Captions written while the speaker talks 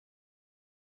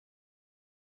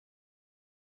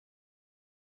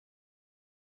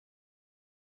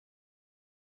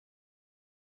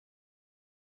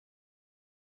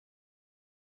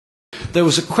There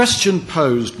was a question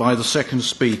posed by the second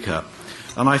speaker,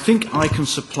 and I think I can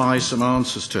supply some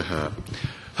answers to her.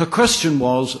 Her question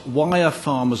was, why are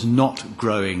farmers not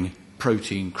growing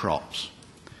protein crops?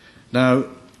 Now,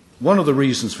 one of the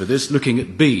reasons for this, looking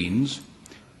at beans,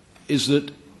 is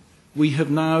that we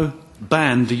have now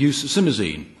banned the use of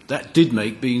simazine. That did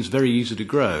make beans very easy to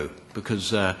grow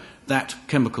because that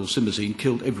chemical simazine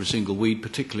killed every single weed,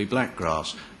 particularly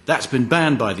blackgrass. That's been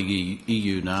banned by the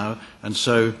EU now, and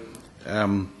so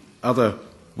other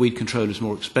weed control is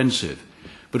more expensive.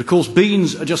 But of course,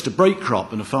 beans are just a break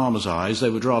crop in a farmer's eyes. They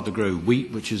would rather grow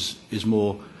wheat, which is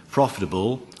more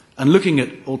profitable. And looking at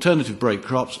alternative break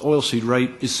crops, oilseed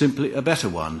rape is simply a better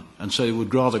one, and so they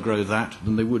would rather grow that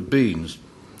than they would beans.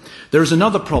 There is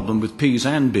another problem with peas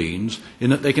and beans in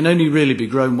that they can only really be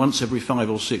grown once every 5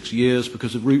 or 6 years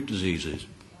because of root diseases.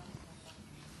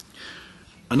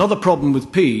 Another problem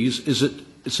with peas is that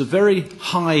it's a very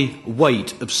high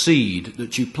weight of seed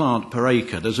that you plant per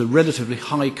acre. There's a relatively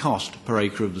high cost per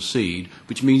acre of the seed,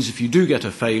 which means if you do get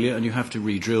a failure and you have to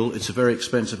re-drill, it's a very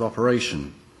expensive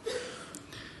operation.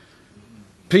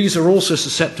 Peas are also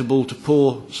susceptible to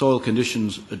poor soil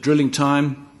conditions at drilling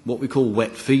time, what we call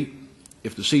wet feet.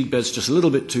 If the seed bed's just a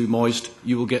little bit too moist,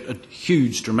 you will get a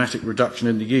huge dramatic reduction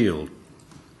in the yield.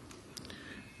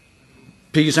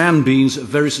 Peas and beans are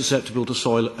very susceptible to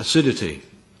soil acidity,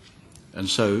 and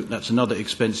so that's another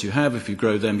expense you have. If you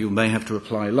grow them, you may have to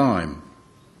apply lime.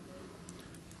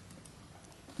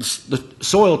 The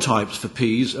soil types for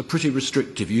peas are pretty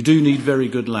restrictive. You do need very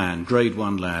good land, grade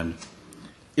 1 land.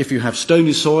 If you have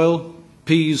stony soil,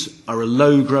 peas are a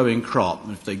low-growing crop,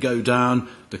 and if they go down,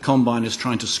 the combine is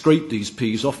trying to scrape these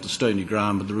peas off the stony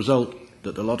ground, with the result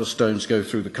that a lot of stones go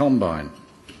through the combine.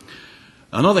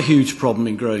 Another huge problem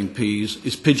in growing peas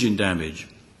is pigeon damage.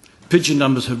 Pigeon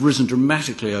numbers have risen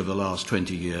dramatically over the last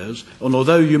 20 years, and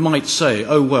although you might say,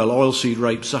 oh well, oilseed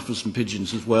rape suffers from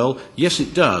pigeons as well, yes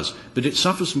it does, but it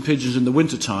suffers from pigeons in the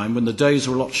wintertime when the days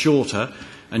are a lot shorter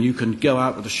and you can go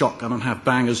out with a shotgun and have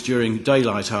bangers during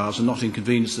daylight hours and not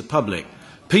inconvenience the public.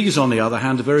 Peas, on the other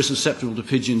hand, are very susceptible to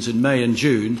pigeons in May and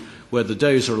June, where the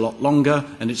days are a lot longer,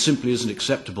 and it simply isn't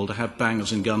acceptable to have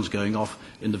bangers and guns going off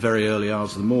in the very early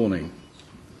hours of the morning.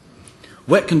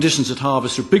 Wet conditions at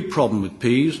harvest are a big problem with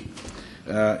peas.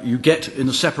 You get, in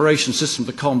the separation system of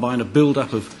the combine, a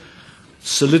build-up of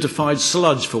solidified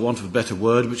sludge, for want of a better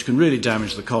word, which can really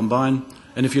damage the combine.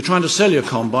 And if you're trying to sell your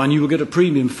combine, you will get a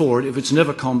premium for it if it's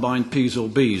never combined peas or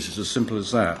bees. It's as simple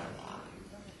as that.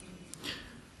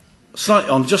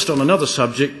 Just on another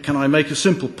subject, can I make a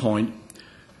simple point,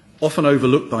 often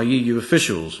overlooked by EU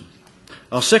officials?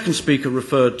 Our second speaker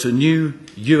referred to new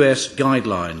US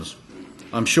guidelines.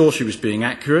 I'm sure she was being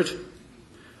accurate.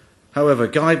 However,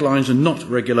 guidelines are not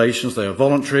regulations, they are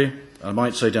voluntary, I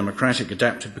might say democratic,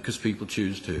 adapted because people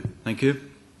choose to. Thank you.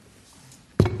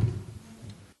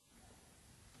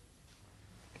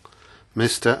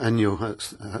 Mr. Agnew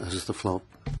has the floor.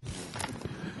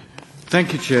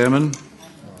 Thank you, Chairman.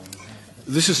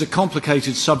 This is a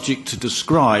complicated subject to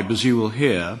describe, as you will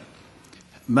hear.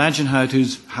 Imagine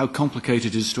how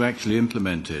complicated it is to actually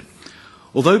implement it.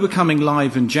 Although becoming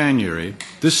live in January,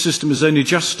 this system is only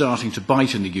just starting to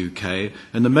bite in the UK,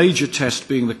 and the major test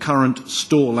being the current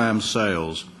store lamb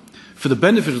sales. For the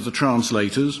benefit of the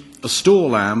translators, a store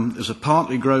lamb is a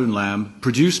partly grown lamb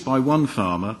produced by one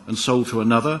farmer and sold to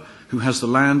another who has the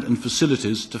land and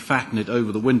facilities to fatten it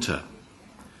over the winter.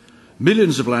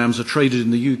 Millions of lambs are traded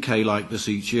in the UK like this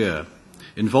each year,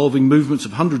 involving movements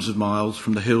of hundreds of miles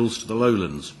from the hills to the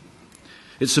lowlands.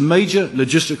 It's a major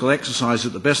logistical exercise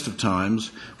at the best of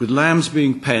times, with lambs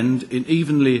being penned in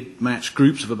evenly matched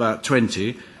groups of about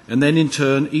 20, and then in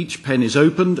turn each pen is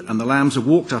opened and the lambs are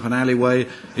walked up an alleyway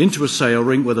into a sale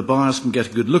ring where the buyers can get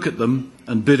a good look at them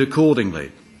and bid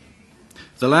accordingly.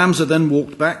 The lambs are then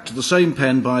walked back to the same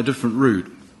pen by a different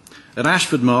route. At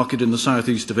Ashford Market in the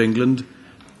southeast of England,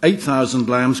 8,000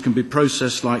 lambs can be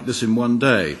processed like this in one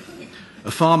day.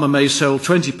 A farmer may sell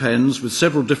 20 pens with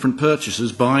several different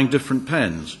purchasers buying different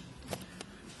pens.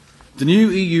 The new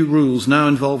EU rules now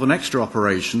involve an extra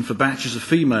operation for batches of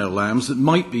female lambs that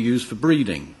might be used for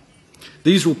breeding.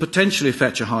 These will potentially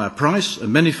fetch a higher price,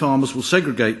 and many farmers will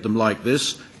segregate them like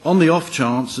this on the off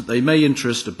chance that they may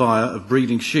interest a buyer of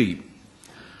breeding sheep.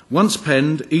 Once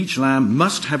penned, each lamb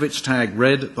must have its tag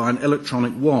read by an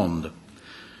electronic wand.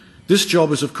 This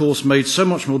job is of course made so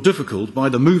much more difficult by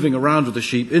the moving around of the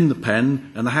sheep in the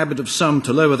pen and the habit of some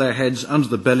to lower their heads under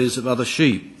the bellies of other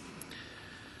sheep.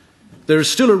 There is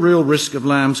still a real risk of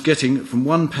lambs getting from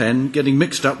one pen getting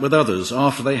mixed up with others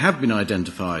after they have been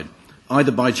identified,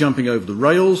 either by jumping over the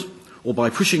rails or by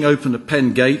pushing open a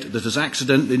pen gate that has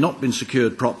accidentally not been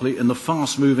secured properly in the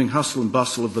fast-moving hustle and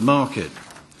bustle of the market.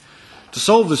 To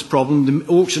solve this problem, the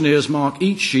auctioneers mark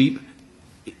each sheep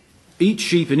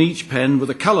in each pen with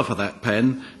a colour for that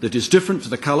pen that is different to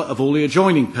the colour of all the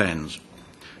adjoining pens.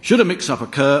 Should a mix-up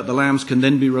occur, the lambs can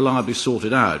then be reliably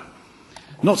sorted out.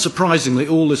 Not surprisingly,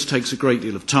 all this takes a great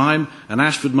deal of time, and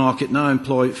Ashford Market now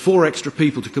employ 4 extra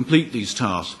people to complete these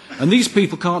tasks. And these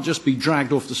people can't just be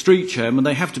dragged off the street, Chairman,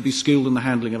 they have to be skilled in the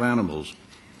handling of animals.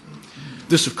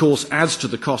 This, of course, adds to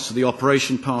the cost of the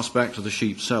operation passed back to the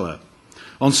sheep seller.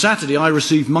 On Saturday, I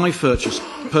received my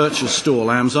purchased store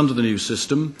lambs under the new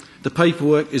system. The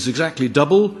paperwork is exactly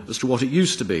double as to what it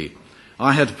used to be.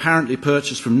 I had apparently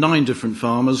purchased from 9 different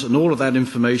farmers, and all of that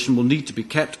information will need to be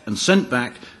kept and sent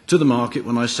back to the market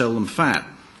when I sell them fat.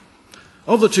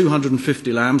 Of the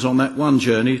 250 lambs on that one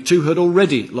journey, 2 had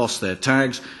already lost their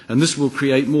tags, and this will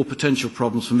create more potential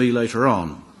problems for me later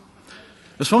on.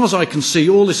 As far as I can see,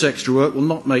 all this extra work will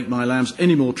not make my lambs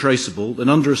any more traceable than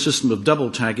under a system of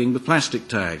double tagging with plastic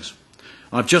tags.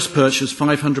 I've just purchased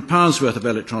 £500 worth of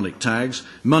electronic tags,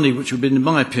 money which would have been, in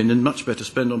my opinion, much better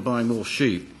spent on buying more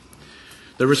sheep.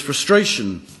 There is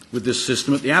frustration with this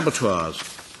system at the abattoirs,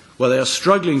 where they are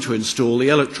struggling to install the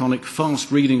electronic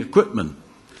fast-reading equipment.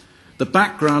 The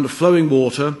background of flowing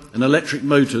water and electric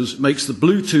motors makes the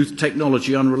Bluetooth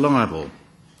technology unreliable.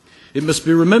 It must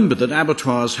be remembered that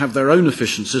abattoirs have their own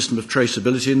efficient system of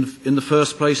traceability in the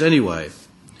first place anyway.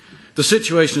 The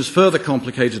situation is further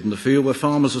complicated in the field where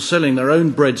farmers are selling their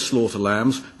own bred slaughter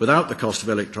lambs without the cost of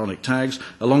electronic tags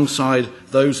alongside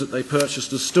those that they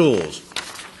purchased as stores.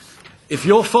 If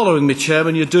you're following me,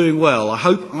 Chairman, you're doing well. I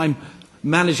hope I'm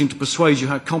managing to persuade you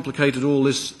how complicated all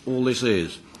this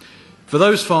is. For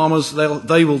those farmers,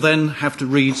 they will then have to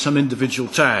read some individual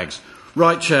tags.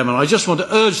 Right, Chairman, I just want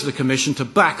to urge the Commission to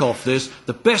back off this.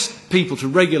 The best people to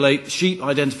regulate sheep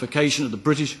identification are the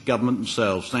British government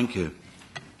themselves. Thank you.